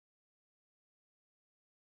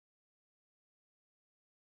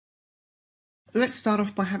Let's start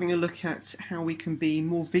off by having a look at how we can be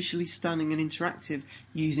more visually stunning and interactive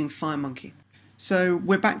using FireMonkey. So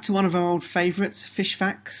we're back to one of our old favourites, fish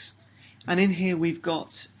facts, and in here we've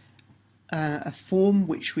got a form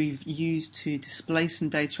which we've used to display some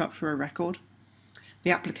data up for a record.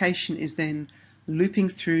 The application is then looping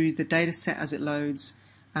through the data set as it loads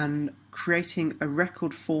and creating a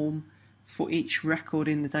record form for each record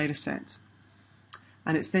in the data set.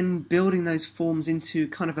 And it's then building those forms into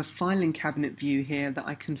kind of a filing cabinet view here that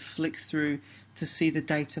I can flick through to see the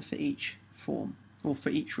data for each form or for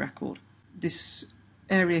each record. This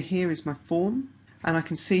area here is my form, and I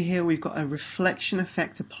can see here we've got a reflection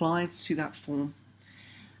effect applied to that form,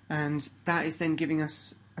 and that is then giving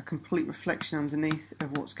us a complete reflection underneath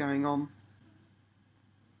of what's going on.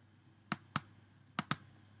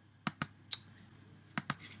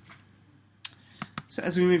 So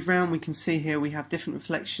as we move around, we can see here we have different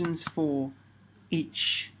reflections for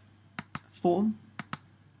each form.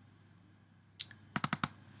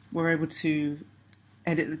 We're able to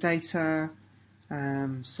edit the data,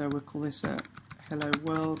 so we'll call this a hello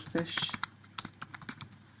world fish.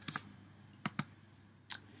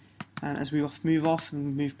 And as we move off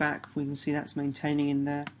and move back, we can see that's maintaining in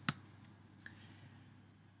there.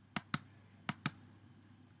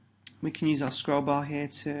 We can use our scroll bar here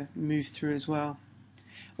to move through as well.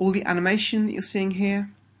 All the animation that you're seeing here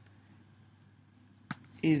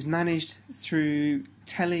is managed through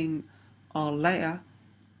telling our layer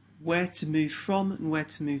where to move from and where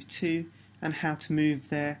to move to, and how to move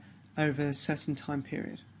there over a certain time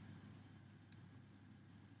period.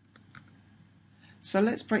 So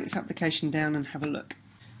let's break this application down and have a look.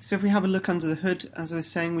 So if we have a look under the hood, as I was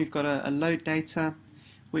saying, we've got a load data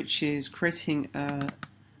which is creating a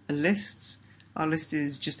list. Our list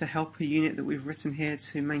is just a helper unit that we've written here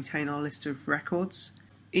to maintain our list of records.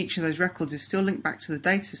 Each of those records is still linked back to the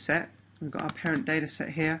data set. We've got our parent data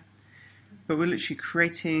set here, but we're literally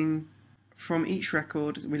creating from each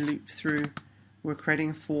record as we loop through, we're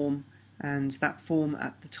creating a form, and that form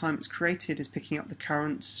at the time it's created is picking up the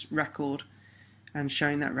current record and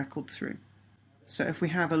showing that record through. So if we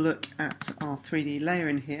have a look at our 3D layer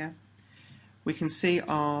in here, we can see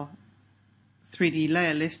our 3D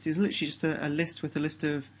layer list is literally just a list with a list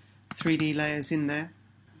of 3D layers in there.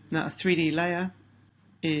 Now a 3D layer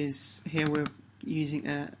is, here we're using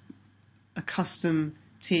a custom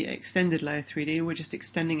extended layer 3D, we're just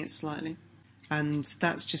extending it slightly, and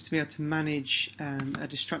that's just to be able to manage a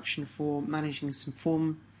destruction for managing some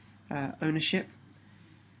form ownership.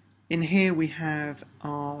 In here we have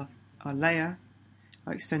our layer,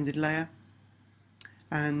 our extended layer,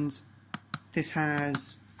 and this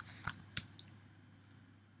has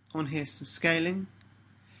on here some scaling,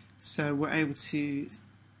 so we're able to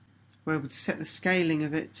set the scaling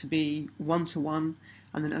of it to be 1:1,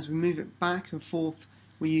 and then as we move it back and forth,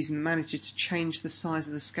 we're using the manager to change the size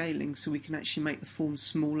of the scaling so we can actually make the form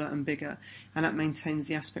smaller and bigger, and that maintains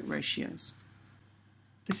the aspect ratios.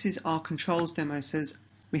 This is our controls demo. Says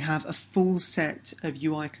we have a full set of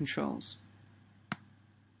UI controls.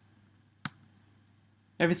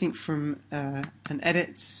 Everything from an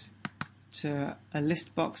edit to a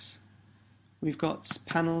list box. We've got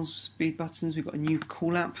panels, speed buttons, we've got a new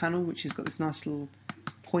call out panel which has got this nice little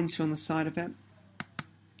pointer on the side of it.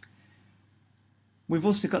 We've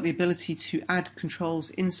also got the ability to add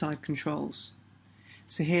controls inside controls.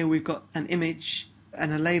 So here we've got an image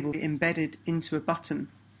and a label embedded into a button,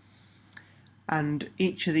 and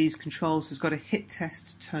each of these controls has got a hit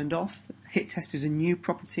test turned off. Hit test is a new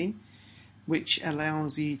property which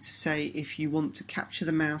allows you to say if you want to capture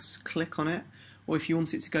the mouse, click on it, or if you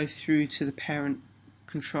want it to go through to the parent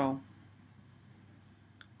control.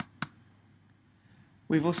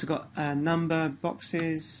 We've also got number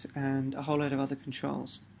boxes and a whole load of other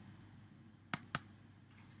controls.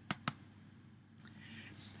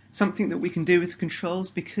 Something that we can do with the controls,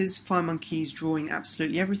 because FireMonkey is drawing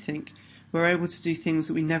absolutely everything, we're able to do things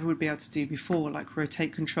that we never would be able to do before, like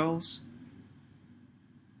rotate controls,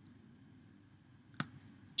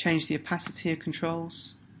 change the opacity of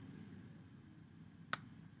controls,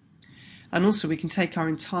 and also we can take our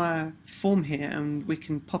entire form here and we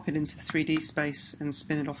can pop it into 3D space and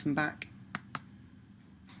spin it off and back.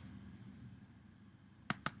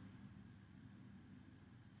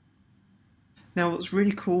 Now what's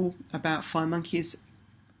really cool about FireMonkey is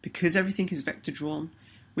because everything is vector drawn,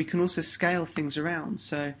 we can also scale things around.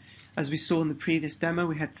 So as we saw in the previous demo,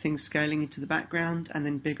 we had things scaling into the background and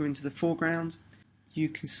then bigger into the foreground. You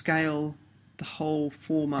can scale the whole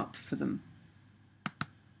form up for them.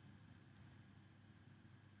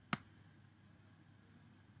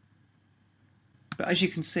 But as you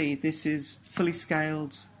can see, this is fully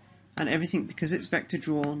scaled and everything, because it's vector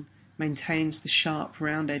drawn, maintains the sharp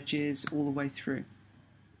round edges all the way through.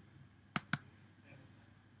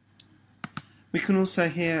 We can also,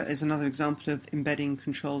 here is another example of embedding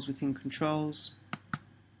controls within controls.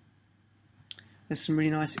 There's some really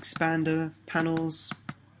nice expander panels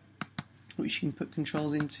which you can put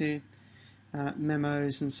controls into,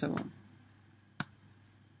 memos and so on.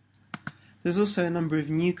 There's also a number of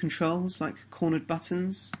new controls like cornered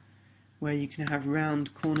buttons, where you can have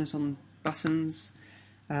round corners on buttons.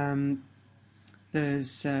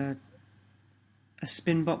 There's a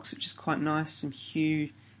spin box which is quite nice, some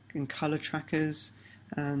hue and colour trackers,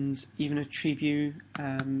 and even a tree view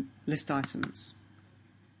list items.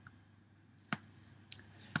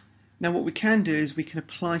 Now what we can do is we can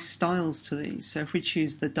apply styles to these. So if we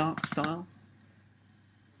choose the dark style,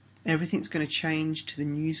 everything's going to change to the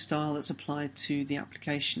new style that's applied to the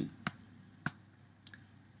application.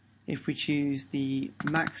 If we choose the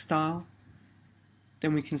Mac style,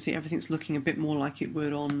 then we can see everything's looking a bit more like it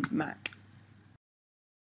would on Mac.